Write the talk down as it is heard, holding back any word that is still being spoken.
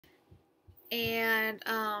And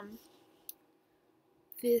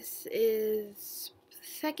this is the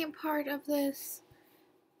second part of this,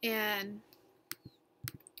 and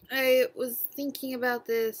I was thinking about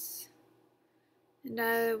this, and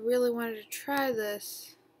I really wanted to try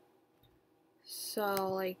this,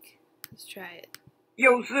 so like, let's try it.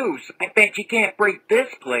 Yo, Zeus, I bet you can't break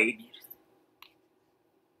this plate.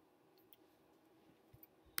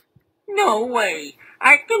 No way!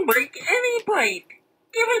 I can break any plate!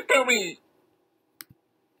 Give it to me!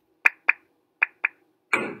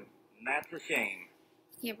 That's a shame.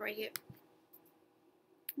 Can't break it.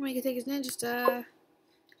 We can take his ninja stuff.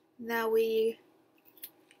 Now we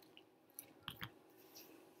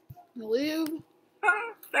live.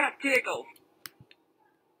 That tickles.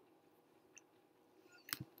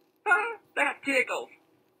 That tickles.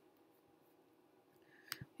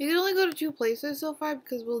 We can only go to 2 places so far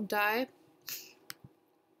because we'll die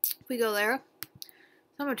if we go there. So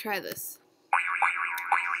I'm gonna try this.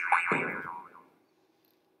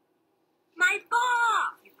 My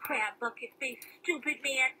ball! You crab bucket face stupid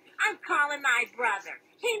man. I'm calling my brother.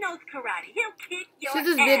 He knows karate. He'll kick your She's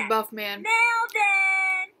this ass. big buff man. Now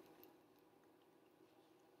then!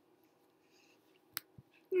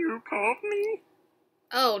 You called me?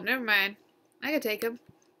 Oh, never mind. I can take him.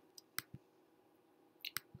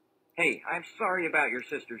 Hey, I'm sorry about your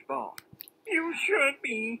sister's ball. You should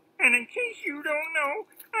be. And in case you don't know,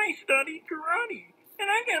 I studied karate, and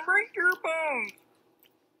I can break your bones.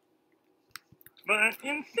 But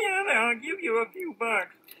instead, I'll give you a few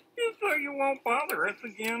bucks, just so you won't bother us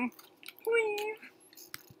again. Please.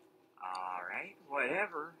 Alright,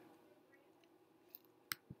 whatever.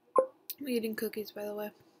 I'm eating cookies, by the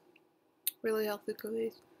way. Really healthy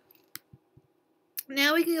cookies.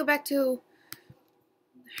 Now we can go back to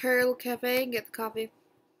her little cafe and get the coffee.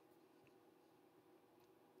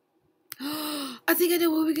 I think I know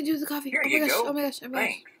what we can do with the coffee. Here Oh my you gosh, go. oh my gosh, oh my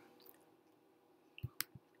gosh. Thanks.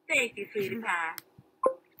 Thank you, sweetie pie.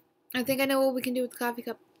 I think I know what we can do with the coffee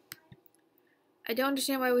cup. I don't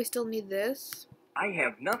understand why we still need this. I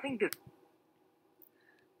have nothing to...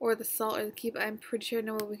 Or the salt or the key, but I'm pretty sure I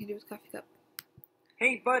know what we can do with the coffee cup.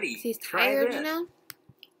 Hey, buddy, He's try tired, this. you know?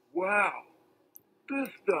 Wow, this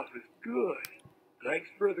stuff is good. Thanks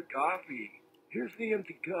for the coffee. Here's the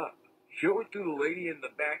empty cup. Show it to the lady in the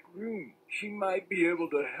back room. She might be able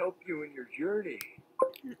to help you in your journey.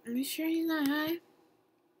 Are you sure he's not high?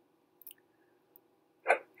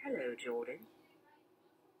 Hello, Jordan.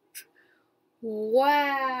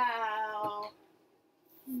 Wow.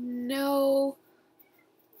 No.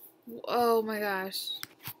 Oh my gosh.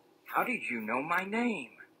 How did you know my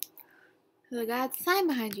name? The guy had the sign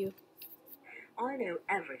behind you. I know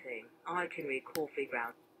everything. I can read coffee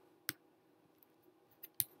ground.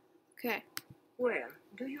 Okay. Well,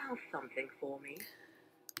 do you have something for me?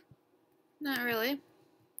 Not really.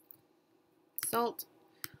 Salt.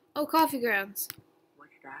 Oh, coffee grounds.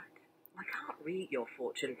 What's that? I can't read your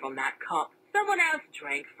fortune from that cup. Someone else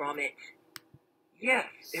drank from it. Yes,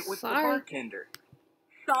 it was Sorry. the bartender.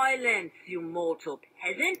 Silence, you mortal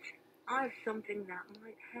peasant. I have something that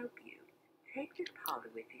might help you. Take this powder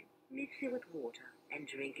with you, mix it with water, and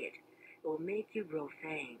drink it. It will make you grow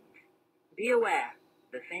fangs. Be aware,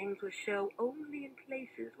 the fangs will show only in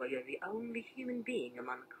places where you're the only human being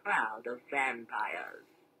among a crowd of vampires.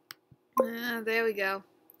 There we go.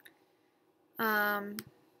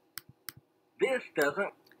 This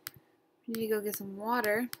doesn't... We need to go get some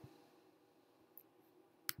water.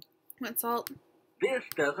 What salt? This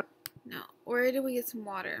doesn't... No. Where do we get some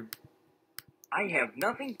water? I have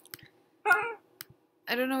nothing...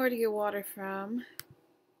 I don't know where to get water from.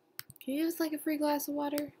 Can you give us like a free glass of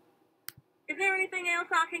water? Is there anything else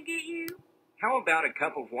I can get you? How about a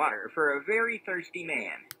cup of water for a very thirsty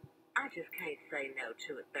man? I just can't say no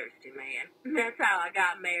to a thirsty man. That's how I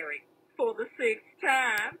got married. For the 6th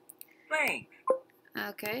time. Thanks.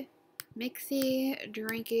 Okay. Mixy,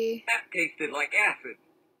 drinky. That tasted like acid.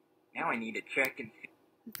 Now I need to check and see.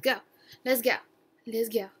 Let's go. Let's go. Let's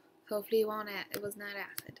go. Hopefully it was not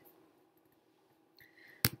acid.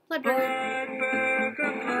 Bloodburger.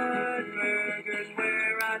 Bloodburger's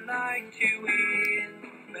where I like to eat.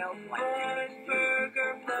 Smells like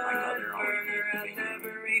Bloodburger has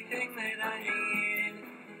everything that I need.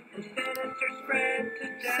 Sinister spread to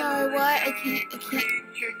death. Sorry, what? I can't.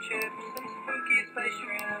 Creature chips and spooky spice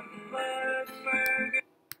shrimp.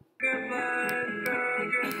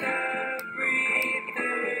 Bloodburger's everything.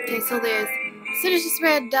 Okay, so there's sinister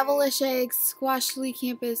spread, devilish eggs, squashly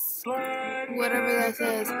campus, whatever that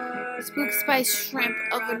says, spook spice shrimp,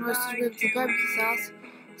 oven roasted ribs with barbecue sauce,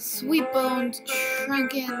 sweet bones,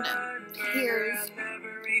 shrunken pears,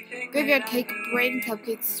 Graveyard cake, brain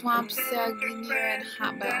cupcakes, swamp saginier, and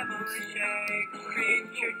hot bones. Is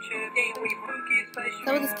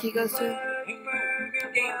that what this key goes to?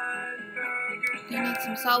 Do you need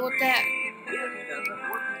some salt with that?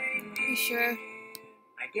 You sure?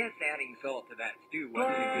 I guess adding salt to that stew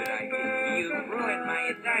wasn't a good idea. You ruined my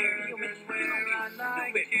entire human stew, you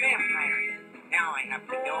stupid vampire. Now I have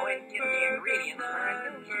to go and get the ingredients for a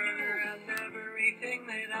new stew.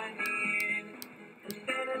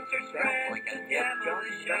 Sounds like a dead junk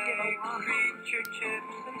stuck in a llama.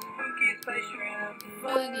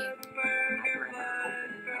 Funny. I'd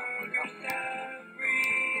rather open something else.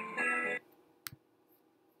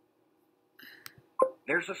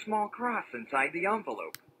 There's a small cross inside the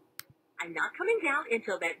envelope. I'm not coming down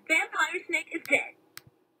until that vampire snake is dead.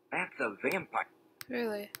 That's a vampire.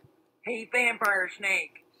 Really? Hey, vampire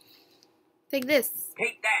snake. Take this.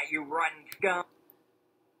 Take that, you rotten scum.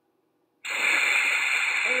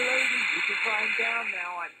 Hey, lady, you can climb down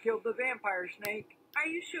now. I've killed the vampire snake. Are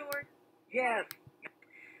you sure? Yes.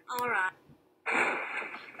 All right.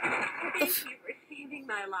 Thank you for saving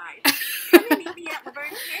my life. Come and meet me at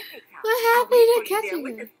Laverne's Pancake House. What I'll happened wait to for you there catching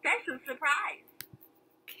with her? a special surprise.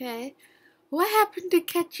 Okay. What happened to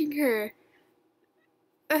catching her?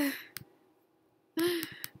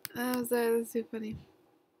 I'm sorry, that's too funny.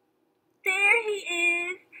 There he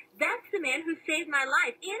is. That's the man who saved my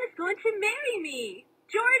life and is going to marry me.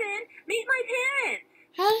 Jordan, meet my parents.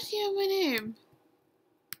 How does he have my name?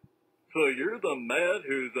 So you're the man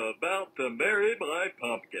who's about to marry my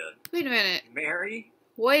pumpkin. Wait a minute. Mary?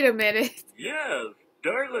 Wait a minute. Yes,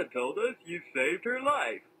 Darla told us you saved her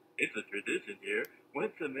life. It's a tradition here.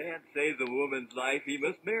 Once a man saves a woman's life, he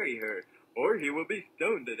must marry her, or he will be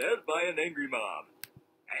stoned to death by an angry mob.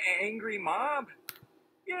 Angry mob?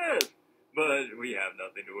 Yes, but we have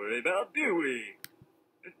nothing to worry about, do we?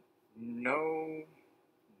 No.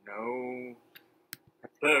 No.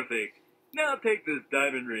 Perfect. Now take this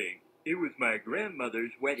diamond ring. It was my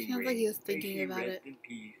grandmother's wedding Sounds ring. like he was May thinking she about rest it. in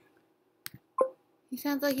peace. He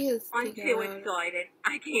sounds like he was I'm thinking too about it. excited.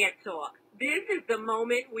 I can't talk. This is the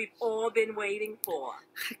moment we've all been waiting for.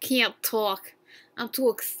 I can't talk. I'm too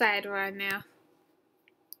excited right now.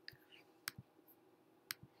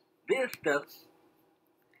 This does.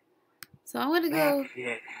 So I'm gonna go. That's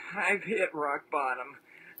it. I've hit rock bottom.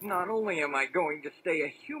 Not only am I going to stay a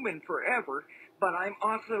human forever, but I'm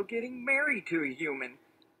also getting married to a human.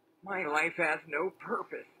 My life has no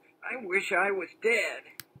purpose. I wish I was dead.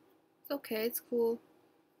 It's okay, it's cool.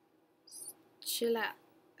 Just chill out.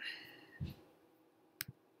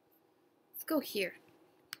 Let's go here.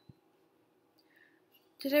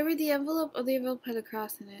 Did I read the envelope? Oh, the envelope had a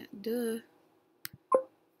cross in it. Duh.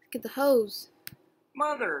 Let's get the hose.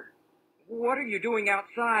 Mother, what are you doing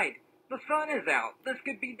outside? The sun is out. This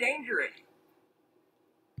could be dangerous.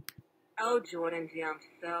 Oh, Jordan, dear, I'm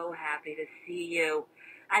so happy to see you.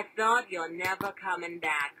 I thought you're never coming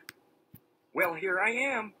back. Well, here I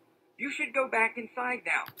am. You should go back inside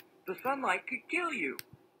now. The sunlight could kill you.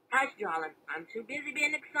 Hush, darling. I'm too busy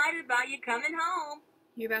being excited about you coming home.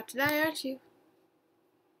 You're about to die, aren't you?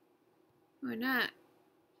 Or not?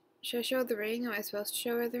 Should I show her the ring? Am I supposed to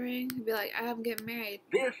show her the ring? I'd be like, I'm getting married.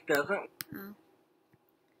 This doesn't... Oh.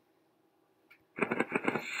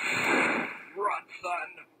 Run, son.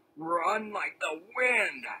 Run like the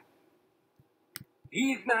wind.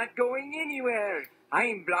 He's not going anywhere.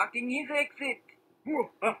 I'm blocking his exit.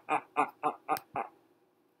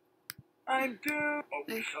 I'm doomed. Oh,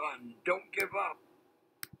 son, don't give up.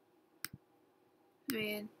 I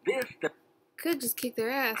mean, This... could just kick their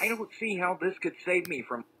ass. I don't see how this could save me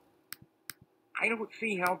from... I don't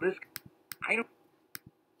see how this... I don't...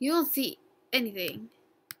 You don't see anything.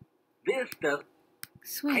 This does... I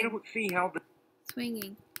Swing. don't see how the...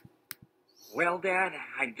 Swinging. Well, Dad,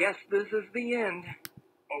 I guess this is the end.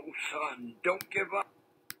 Oh, son, don't give up.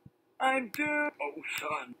 I'm doomed. Oh,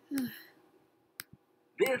 son.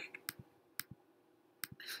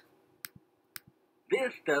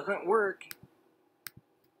 This doesn't work.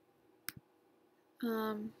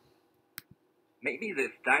 Maybe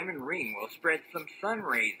this diamond ring will spread some sun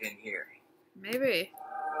rays in here. Maybe. You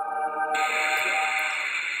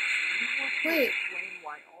want to Wait. explain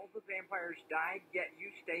why all the vampires died, yet you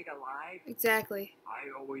stayed alive? Exactly. I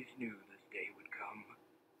always knew this day would come.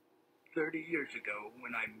 30 years ago,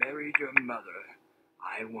 when I married your mother,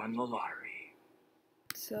 I won the lottery.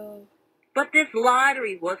 So, But this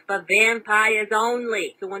lottery was for vampires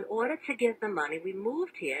only. So in order to get the money, we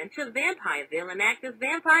moved here into Vampireville and act as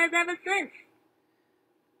vampires ever since.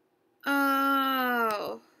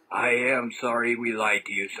 oh, I am sorry we lied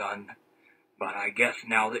to you, son. But I guess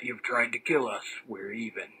now that you've tried to kill us, we're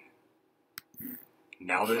even.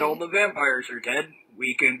 Now that all the vampires are dead,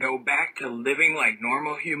 we can go back to living like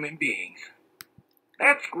normal human beings.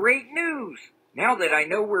 That's great news! Now that I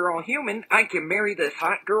know we're all human, I can marry this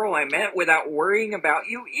hot girl I met without worrying about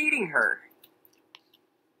you eating her.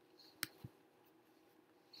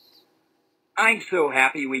 I'm so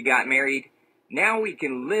happy we got married. Now we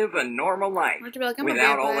can live a normal life Watch her be like, I'm a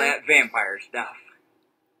without all vampire. that vampire stuff.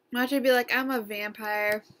 Watch her be like, I'm a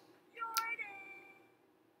vampire.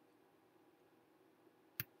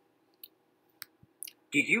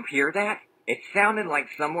 Did you hear that? It sounded like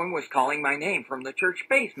someone was calling my name from the church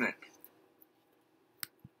basement.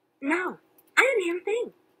 No, I didn't hear a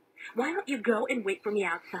thing. Why don't you go and wait for me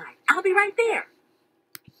outside? I'll be right there.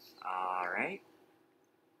 All right.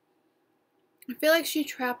 I feel like she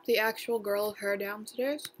trapped the actual girl of her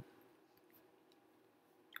downstairs.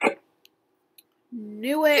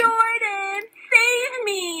 Knew it. Jordan, save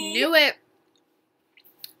me! Knew it.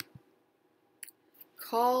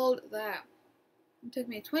 Called that. It took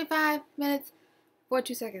me 25 minutes,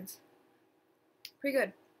 42 seconds. Pretty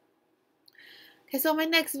good. Okay, so my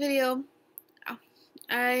next video,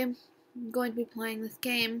 I'm going to be playing this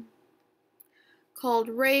game called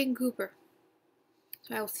Ray and Cooper.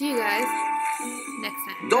 So I will see you guys next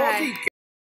time. Bye.